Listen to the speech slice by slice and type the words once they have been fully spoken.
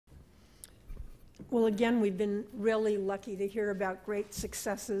Well, again, we've been really lucky to hear about great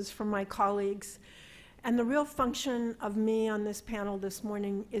successes from my colleagues. And the real function of me on this panel this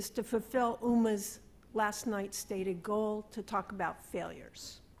morning is to fulfill Uma's last night's stated goal to talk about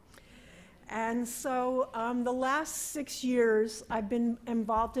failures. And so the last 6 years, I've been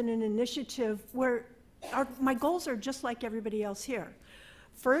involved in an initiative where my goals are just like everybody else here.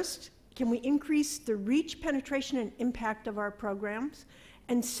 First, can we increase the reach, penetration, and impact of our programs?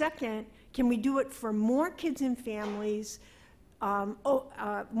 And second, can we do it for more kids and families,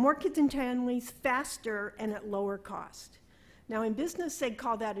 faster and at lower cost? Now, in business, they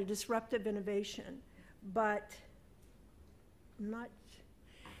call that a disruptive innovation,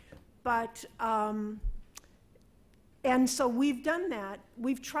 and so we've done that.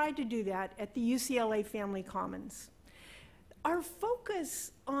 We've tried to do that at the UCLA Family Commons. Our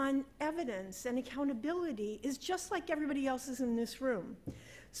focus on evidence and accountability is just like everybody else's in this room.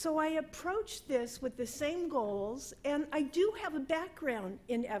 So I approached this with the same goals, and I do have a background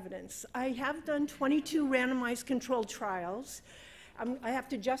in evidence. I have done 22 randomized controlled trials. I have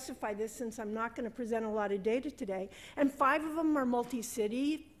to justify this since I'm not going to present a lot of data today. And 5 of them are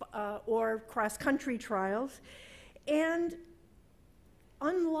multi-city or cross-country trials. And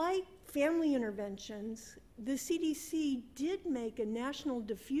unlike family interventions, the CDC did make a national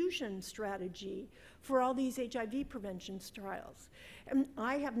diffusion strategy for all these HIV prevention trials. And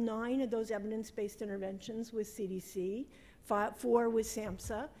I have 9 of those evidence-based interventions with CDC, 4 with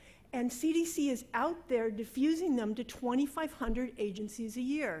SAMHSA, and CDC is out there diffusing them to 2,500 agencies a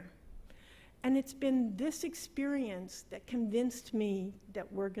year. And it's been this experience that convinced me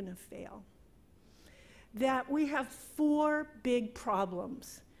that we're going to fail. That we have 4 big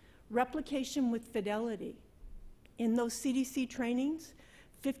problems. Replication with fidelity. In those CDC trainings,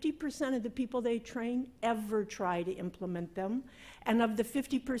 50% of the people they train ever try to implement them. And of the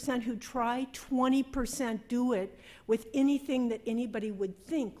 50% who try, 20% do it with anything that anybody would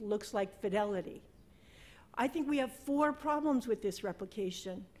think looks like fidelity. I think we have 4 problems with this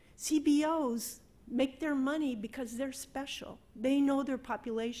replication. CBOs make their money because they're special. They know their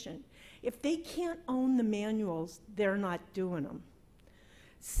population. If they can't own the manuals, they're not doing them.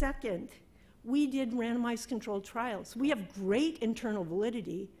 Second, we did randomized controlled trials. We have great internal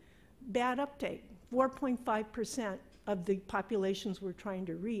validity, bad uptake. 4.5% of the populations we're trying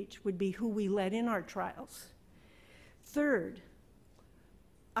to reach would be who we let in our trials. Third,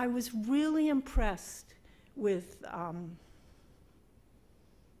 I was really impressed with, I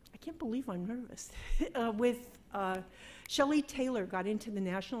can't believe I'm nervous, with Shelley Taylor got into the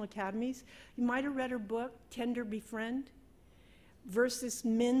National Academies. You might have read her book, Tender Befriend, versus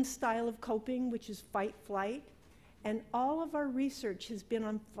Min's style of coping, which is fight-flight. And all of our research has been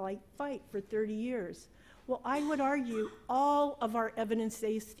on fight-fight for 30 years. Well, I would argue all of our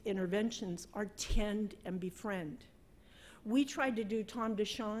evidence-based interventions are tend and befriend. We tried to do Tom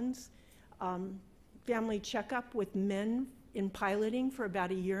DeShawn's family checkup with men in piloting for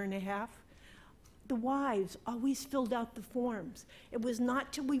about 1.5 years. The wives always filled out the forms. It was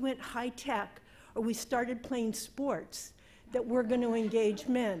not till we went high-tech or we started playing sports that we're going to engage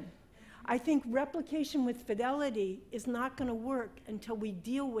men. I think replication with fidelity is not going to work until we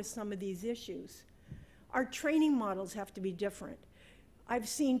deal with some of these issues. Our training models have to be different. I've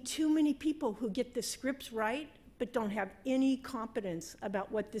seen too many people who get the scripts right but don't have any competence about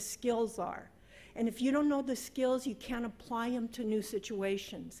what the skills are. And if you don't know the skills, you can't apply them to new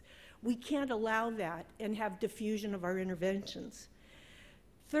situations. We can't allow that and have diffusion of our interventions.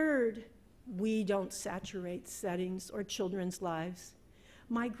 Third, we don't saturate settings or children's lives.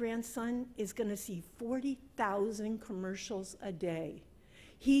 My grandson is going to see 40,000 commercials a day.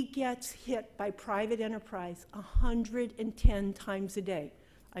 He gets hit by private enterprise 110 times a day.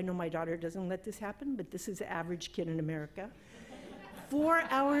 I know my daughter doesn't let this happen, but this is the average kid in America. 4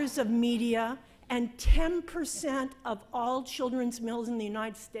 hours of media, and 10% of all children's meals in the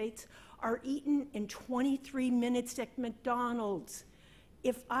United States are eaten in 23 minutes at McDonald's.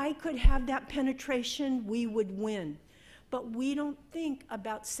 If I could have that penetration, we would win. But we don't think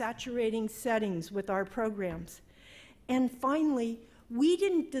about saturating settings with our programs. And finally, we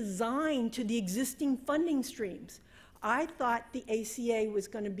didn't design to the existing funding streams. I thought the ACA was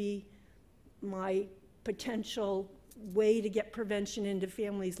going to be my potential way to get prevention into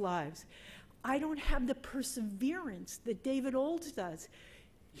families' lives. I don't have the perseverance that David Olds does.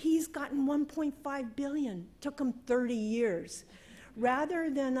 He's gotten $1.5 billion, took him 30 years. Rather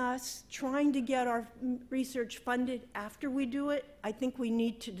than us trying to get our research funded after we do it, I think we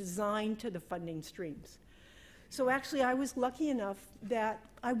need to design to the funding streams. So actually, I was lucky enough that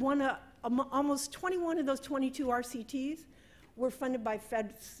I won almost 21 of those 22 RCTs were funded by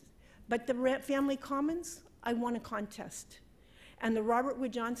But the Family Commons, I won a contest. And the Robert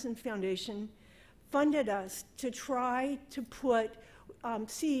Wood Johnson Foundation funded us to try to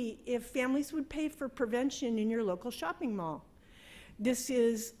see if families would pay for prevention in your local shopping mall. This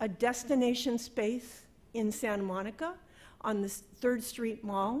is a destination space in Santa Monica on the 3rd Street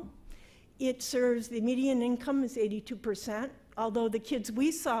Mall. It serves, the median income is 82%, although the kids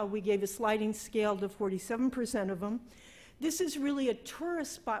we saw, we gave a sliding scale to 47% of them. This is really a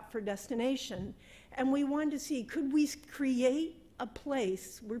tourist spot for destination, and we wanted to see, could we create a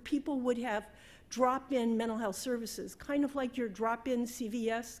place where people would have drop-in mental health services, kind of like your drop-in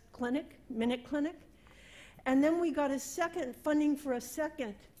CVS clinic, Minute Clinic. And then we got funding for a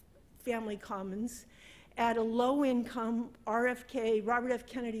second Family Commons at a low-income RFK, Robert F.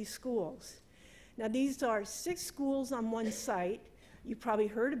 Kennedy schools. Now these are 6 schools on one site. You probably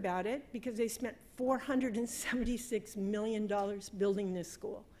heard about it because they spent $476 million building this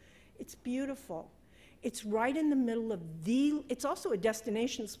school. It's beautiful. It's right in the middle of it's also a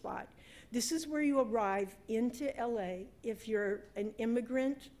destination spot. This is where you arrive into LA if you're an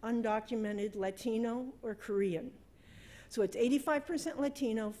immigrant, undocumented, Latino, or Korean. So it's 85%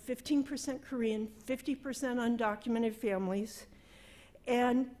 Latino, 15% Korean, 50% undocumented families,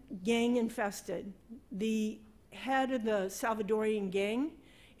 and gang infested. The head of the Salvadorian gang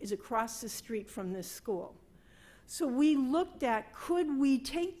is across the street from this school. So we looked at, could we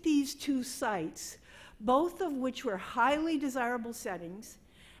take these 2 sites, both of which were highly desirable settings,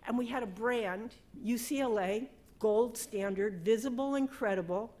 and we had a brand, UCLA, gold standard, visible and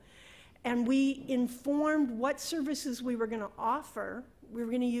credible, and we informed what services we were going to offer. We were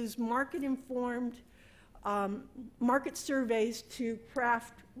going to use market-informed market surveys to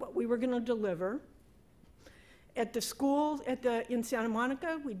craft what we were going to deliver. At the school in Santa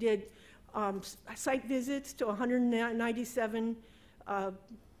Monica, we did site visits to 197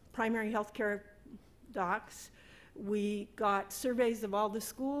 primary health care docs. We got surveys of all the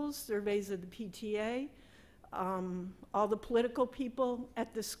schools, surveys of the PTA, all the political people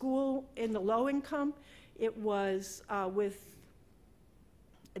at the school in the low income. It was with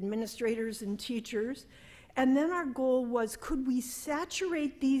administrators and teachers. And then our goal was, could we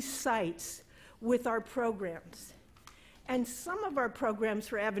saturate these sites with our programs? And some of our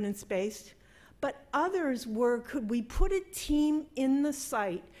programs were evidence-based, but others were, could we put a team in the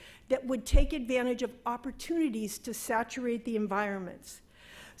site that would take advantage of opportunities to saturate the environments?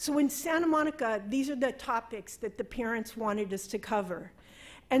 So in Santa Monica, these are the topics that the parents wanted us to cover.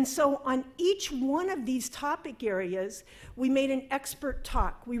 And so on each one of these topic areas, we made an expert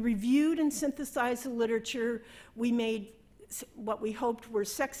talk. We reviewed and synthesized the literature. We made what we hoped were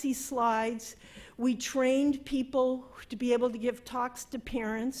sexy slides. We trained people to be able to give talks to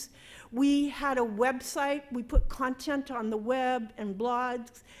parents. We had a website. We put content on the web and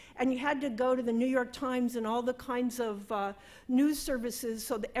blogs. And you had to go to the New York Times and all the kinds of news services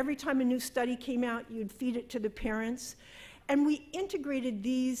so that every time a new study came out, you'd feed it to the parents. And we integrated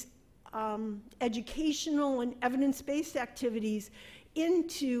these educational and evidence-based activities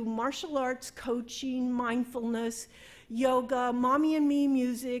into martial arts, coaching, mindfulness, yoga, mommy and me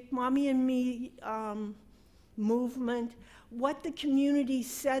music, mommy and me movement, what the community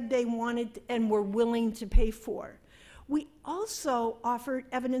said they wanted and were willing to pay for. We also offered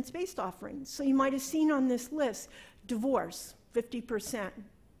evidence-based offerings. So you might have seen on this list, divorce, 50%,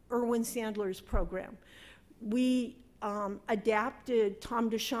 Erwin Sandler's program. We adapted Tom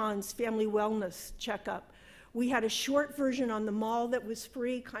DeShawn's family wellness checkup. We had a short version on the mall that was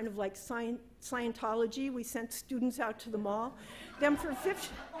free, kind of like Scientology. We sent students out to the mall. Then for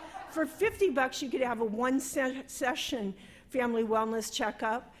 $50, you could have a one-session family wellness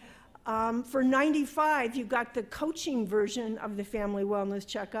checkup. For $95, you got the coaching version of the family wellness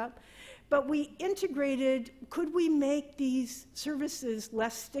checkup. But we integrated, could we make these services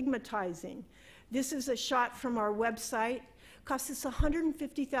less stigmatizing? This is a shot from our website. Costs us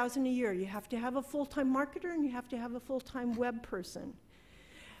 $150,000 a year. You have to have a full-time marketer and you have to have a full-time web person.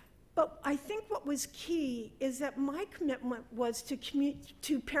 But I think what was key is that my commitment was to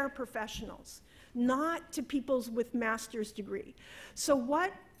paraprofessionals, not to people with master's degree. So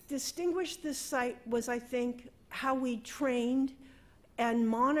what distinguished this site was, I think, how we trained and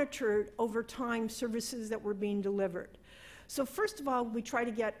monitored over time services that were being delivered. So first of all, we try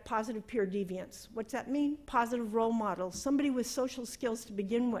to get positive peer deviance. What's that mean? Positive role models, somebody with social skills to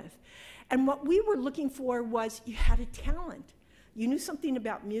begin with. And what we were looking for was you had a talent. You knew something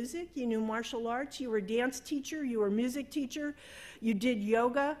about music, you knew martial arts, you were a dance teacher, you were a music teacher, you did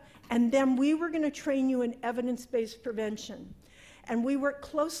yoga, and then we were going to train you in evidence-based prevention. And we worked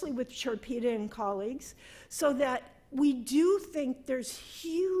closely with Sharpita and colleagues so that we do think there's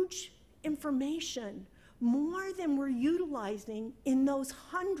huge information, more than we're utilizing in those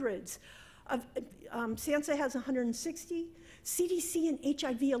hundreds of, SANSA has 160, CDC and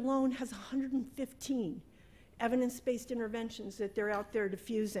HIV alone has 115 evidence-based interventions that they're out there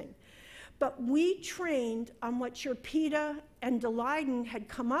diffusing. But we trained on what Sherpita and Daleiden had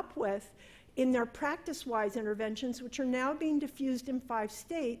come up with in their practice-wise interventions, which are now being diffused in 5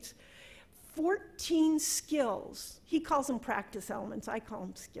 states, 14 skills, he calls them practice elements, I call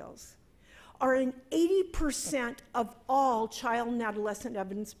them skills, are in 80% of all child and adolescent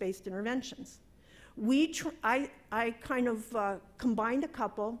evidence-based interventions. I kind of combined a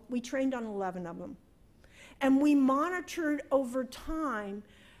couple. We trained on 11 of them. And we monitored over time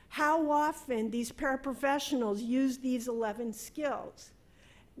how often these paraprofessionals use these 11 skills,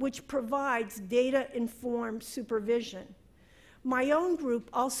 which provides data-informed supervision. My own group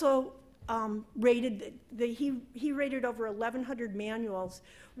also rated, he rated over 1,100 manuals.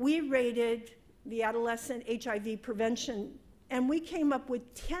 We rated the adolescent HIV prevention, and we came up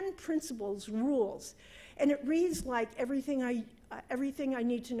with 10 principles, rules. And it reads like everything I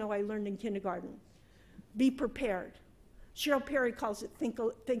need to know I learned in kindergarten. Be prepared. Cheryl Perry calls it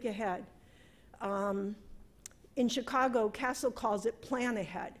think ahead. In Chicago, Castle calls it plan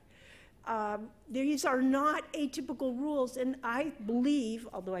ahead. These are not atypical rules, and I believe,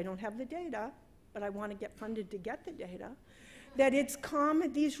 although I don't have the data, but I want to get funded to get the data, that it's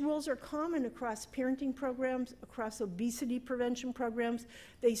common, these rules are common across parenting programs, across obesity prevention programs.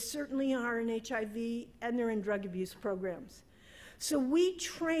 They certainly are in HIV, and they're in drug abuse programs. So we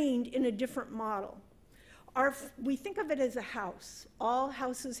trained in a different model. We think of it as a house. All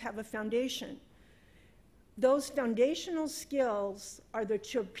houses have a foundation. Those foundational skills are the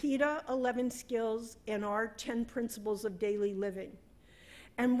Sherpita 11 skills and our 10 principles of daily living.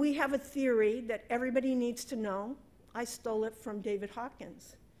 And we have a theory that everybody needs to know. I stole it from David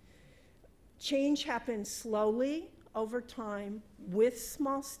Hawkins. Change happens slowly over time with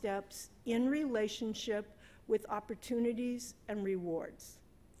small steps in relationship with opportunities and rewards.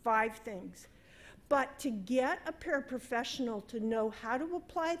 5 things. But to get a paraprofessional to know how to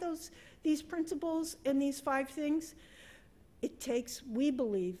apply these principles and these 5 things, it takes, we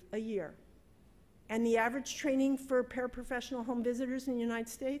believe, a year. And the average training for paraprofessional home visitors in the United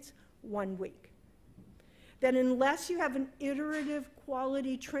States, 1 week. Then unless you have an iterative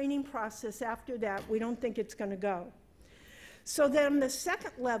quality training process after that, we don't think it's going to go. So then the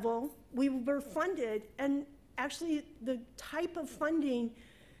second level, we were funded, and actually the type of funding,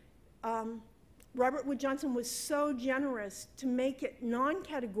 Robert Wood Johnson was so generous to make it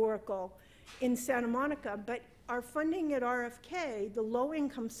non-categorical in Santa Monica, but our funding at RFK, the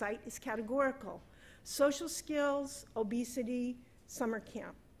low-income site, is categorical. Social skills, obesity, summer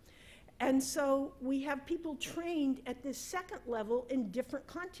camp. And so we have people trained at this second level in different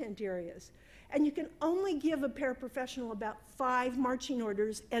content areas. And you can only give a paraprofessional about 5 marching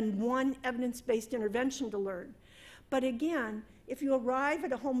orders and 1 evidence-based intervention to learn. But again, if you arrive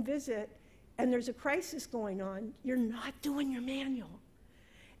at a home visit and there's a crisis going on, you're not doing your manual.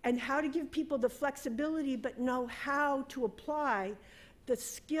 And how to give people the flexibility but know how to apply the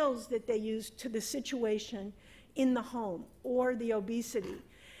skills that they use to the situation in the home or the obesity.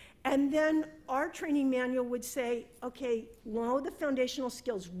 And then our training manual would say, okay, know the foundational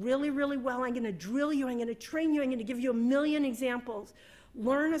skills really, really well. I'm going to drill you. I'm going to train you. I'm going to give you 1,000,000 examples.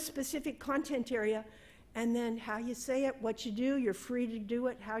 Learn a specific content area. And then how you say it, what you do, you're free to do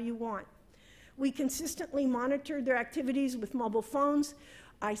it how you want. We consistently monitored their activities with mobile phones.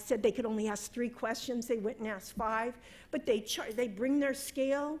 I said they could only ask 3 questions. They went and asked 5. But they bring their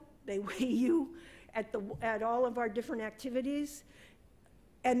scale. They weigh you at all of our different activities.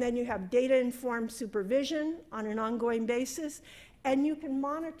 And then you have data-informed supervision on an ongoing basis. And you can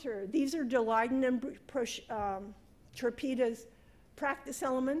monitor. These are Daleiden and Sherpita's practice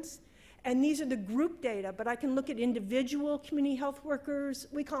elements. And these are the group data. But I can look at individual community health workers.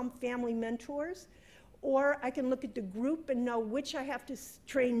 We call them family mentors. Or I can look at the group and know which I have to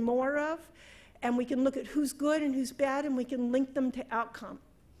train more of. And we can look at who's good and who's bad, and we can link them to outcome.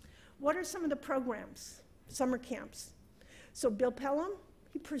 What are some of the programs? Summer camps. So Bill Pelham,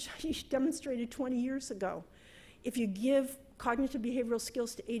 he demonstrated 20 years ago. If you give cognitive behavioral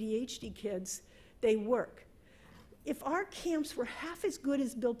skills to ADHD kids, they work. If our camps were half as good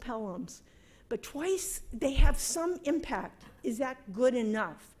as Bill Pelham's, but twice they have some impact, is that good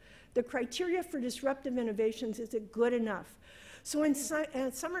enough? The criteria for disruptive innovations, is it good enough? So in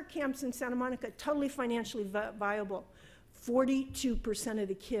summer camps in Santa Monica, totally financially viable, 42% of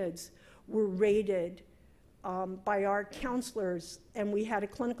the kids were rated by our counselors, and we had a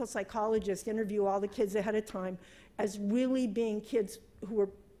clinical psychologist interview all the kids ahead of time as really being kids who were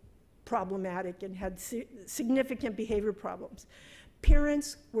problematic and had significant behavior problems.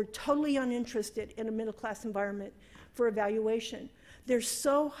 Parents were totally uninterested in a middle-class environment for evaluation. They're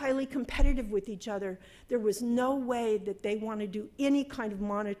so highly competitive with each other, there was no way that they want to do any kind of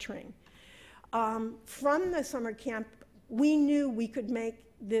monitoring. From the summer camp, we knew we could make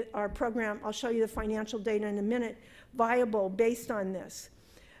our program, I'll show you the financial data in a minute, viable based on this.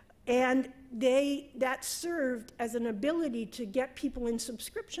 And that served as an ability to get people in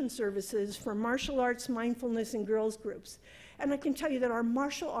subscription services for martial arts, mindfulness, and girls groups. And I can tell you that our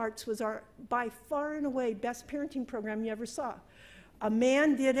martial arts was our, by far and away, best parenting program you ever saw. A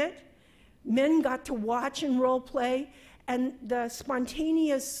man did it, men got to watch and role play, and the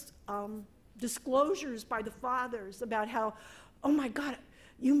spontaneous disclosures by the fathers about how, oh my God,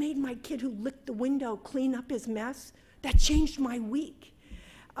 you made my kid who licked the window clean up his mess? That changed my week.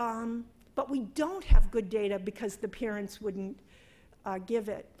 But we don't have good data because the parents wouldn't give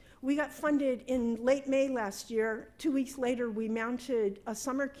it. We got funded in late May last year. 2 weeks later, we mounted a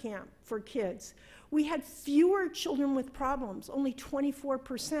summer camp for kids. We had fewer children with problems, only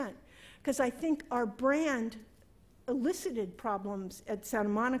 24%, because I think our brand elicited problems at Santa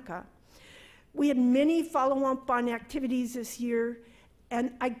Monica. We had many follow-up on activities this year,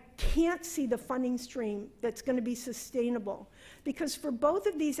 and I can't see the funding stream that's going to be sustainable, because for both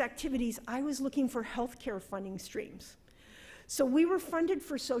of these activities, I was looking for healthcare funding streams. So we were funded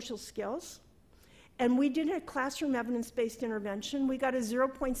for social skills, and we did a classroom evidence-based intervention. We got a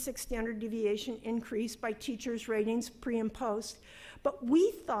 0.6 standard deviation increase by teachers' ratings pre and post, but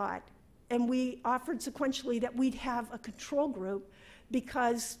we thought, and we offered sequentially, that we'd have a control group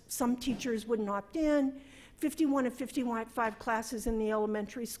because some teachers wouldn't opt in. 51 of 55 classes in the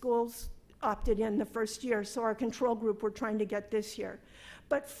elementary schools opted in the first year, so our control group we're trying to get this year.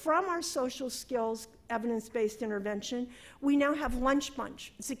 But from our social skills evidence-based intervention, we now have Lunch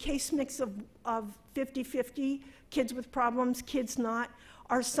Bunch. It's a case mix of 50-50, kids with problems, kids not.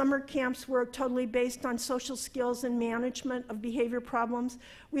 Our summer camps were totally based on social skills and management of behavior problems.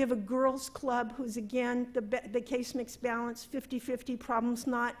 We have a girls club who's, again, the case mix balance, 50-50, problems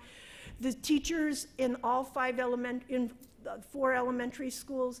not. The teachers in all 4 elementary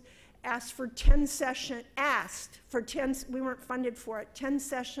schools asked for 10 session, we weren't funded for it, 10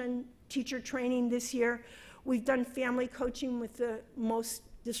 session teacher training this year. We've done family coaching with the most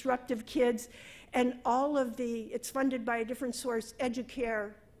disruptive kids, and all of it's funded by a different source,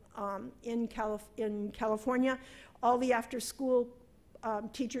 Educare in California. All the after-school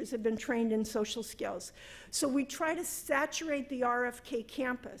teachers have been trained in social skills. So we try to saturate the RFK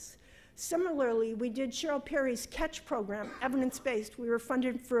campus. Similarly, we did Cheryl Perry's CATCH program, evidence-based. We were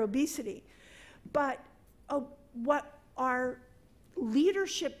funded for obesity. But what our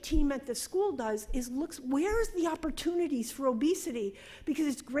leadership team at the school does is looks, where's the opportunities for obesity? Because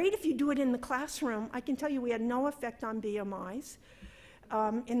it's great if you do it in the classroom. I can tell you we had no effect on BMIs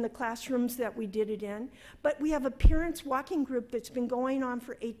in the classrooms that we did it in. But we have a parents' walking group that's been going on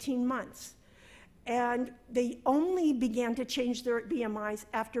for 18 months. And they only began to change their BMIs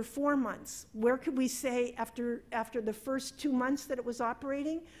after 4 months. Where could we say after the first 2 months that it was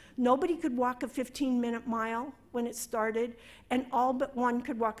operating? Nobody could walk a 15-minute mile when it started, and all but one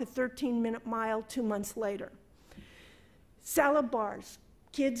could walk a 13-minute mile 2 months later. Salad bars.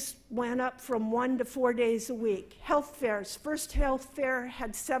 Kids went up from 1 to 4 days a week. Health fairs. First health fair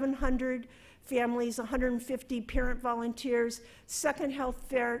had 700 families, 150 parent volunteers. Second health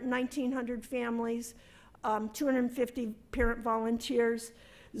fair, 1,900 families, 250 parent volunteers.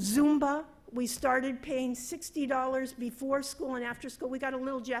 Zumba, we started paying $60 before school and after school. We got a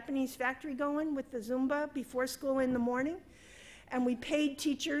little Japanese factory going with the Zumba before school in the morning. And we paid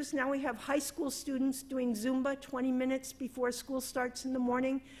teachers. Now we have high school students doing Zumba 20 minutes before school starts in the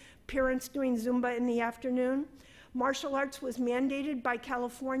morning, parents doing Zumba in the afternoon. Martial arts was mandated by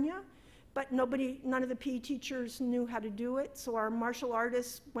California, but none of the PE teachers knew how to do it, so our martial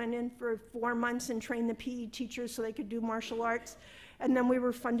artists went in for 4 months and trained the PE teachers so they could do martial arts, and then we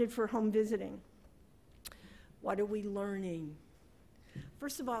were funded for home visiting. What are we learning?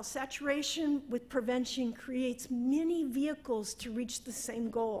 First of all, saturation with prevention creates many vehicles to reach the same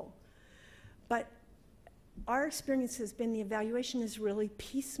goal, but our experience has been the evaluation is really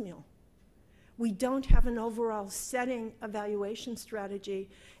piecemeal. We don't have an overall setting evaluation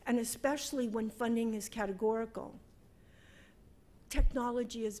strategy, and especially when funding is categorical.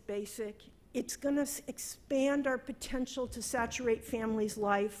 Technology is basic. It's going to expand our potential to saturate families'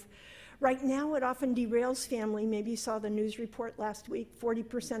 life. Right now, it often derails family. Maybe you saw the news report last week,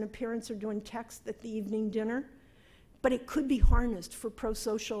 40% of parents are doing text at the evening dinner, but it could be harnessed for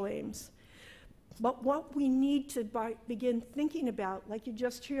pro-social aims. But what we need to begin thinking about, like you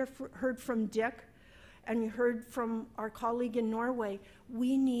just heard from Dick, and you heard from our colleague in Norway,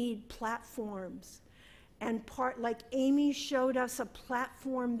 we need platforms. And like Amy showed us a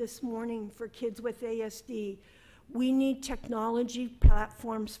platform this morning for kids with ASD, we need technology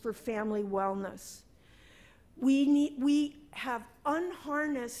platforms for family wellness. We have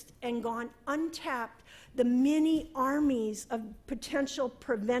unharnessed and gone untapped the many armies of potential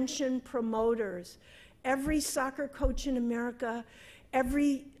prevention promoters. Every soccer coach in America,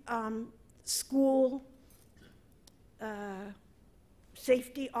 every school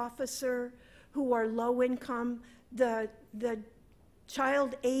safety officer who are low income, the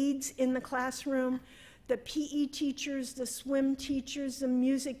child aides in the classroom, the PE teachers, the swim teachers, the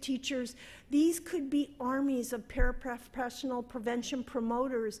music teachers. These could be armies of paraprofessional prevention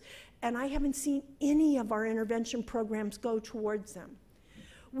promoters, and I haven't seen any of our intervention programs go towards them.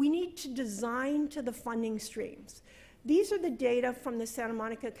 We need to design to the funding streams. These are the data from the Santa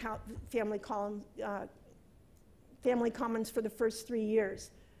Monica Family Commons for the first 3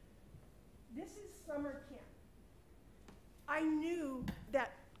 years. This is summer camp. I knew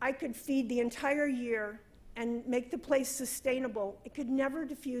that I could feed the entire year and make the place sustainable. It could never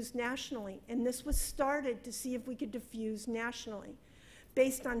diffuse nationally, and this was started to see if we could diffuse nationally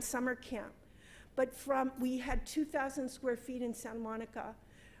based on summer camp. But we had 2,000 square feet in Santa Monica.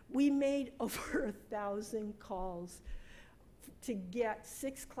 We made over 1,000 calls to get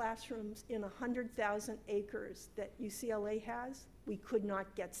 6 classrooms in 100,000 acres that UCLA has. We could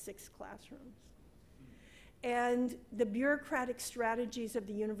not get 6 classrooms. And the bureaucratic strategies of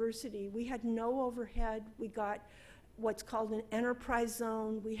the university, we had no overhead. We got what's called an enterprise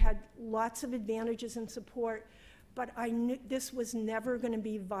zone. We had lots of advantages and support, but I knew this was never going to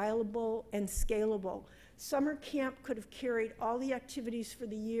be viable and scalable. Summer camp could have carried all the activities for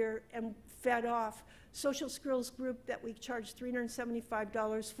the year and fed off social skills group that we charged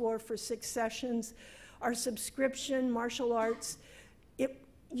 $375 for 6 sessions, our subscription, martial arts.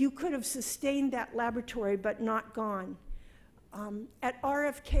 You could have sustained that laboratory, but not gone. At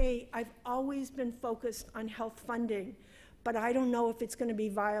RFK, I've always been focused on health funding, but I don't know if it's going to be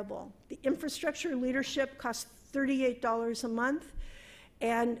viable. The infrastructure leadership costs $38 a month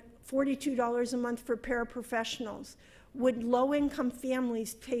and $42 a month for paraprofessionals. Would low-income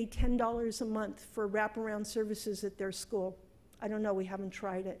families pay $10 a month for wraparound services at their school? I don't know, we haven't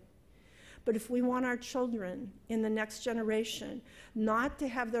tried it. But if we want our children in the next generation not to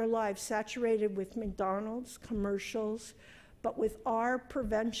have their lives saturated with McDonald's commercials, but with our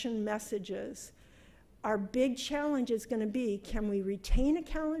prevention messages, our big challenge is going to be, can we retain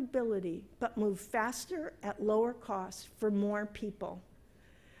accountability but move faster at lower cost for more people?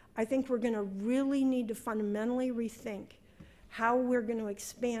 I think we're going to really need to fundamentally rethink how we're going to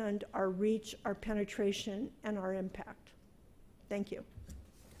expand our reach, our penetration, and our impact. Thank you.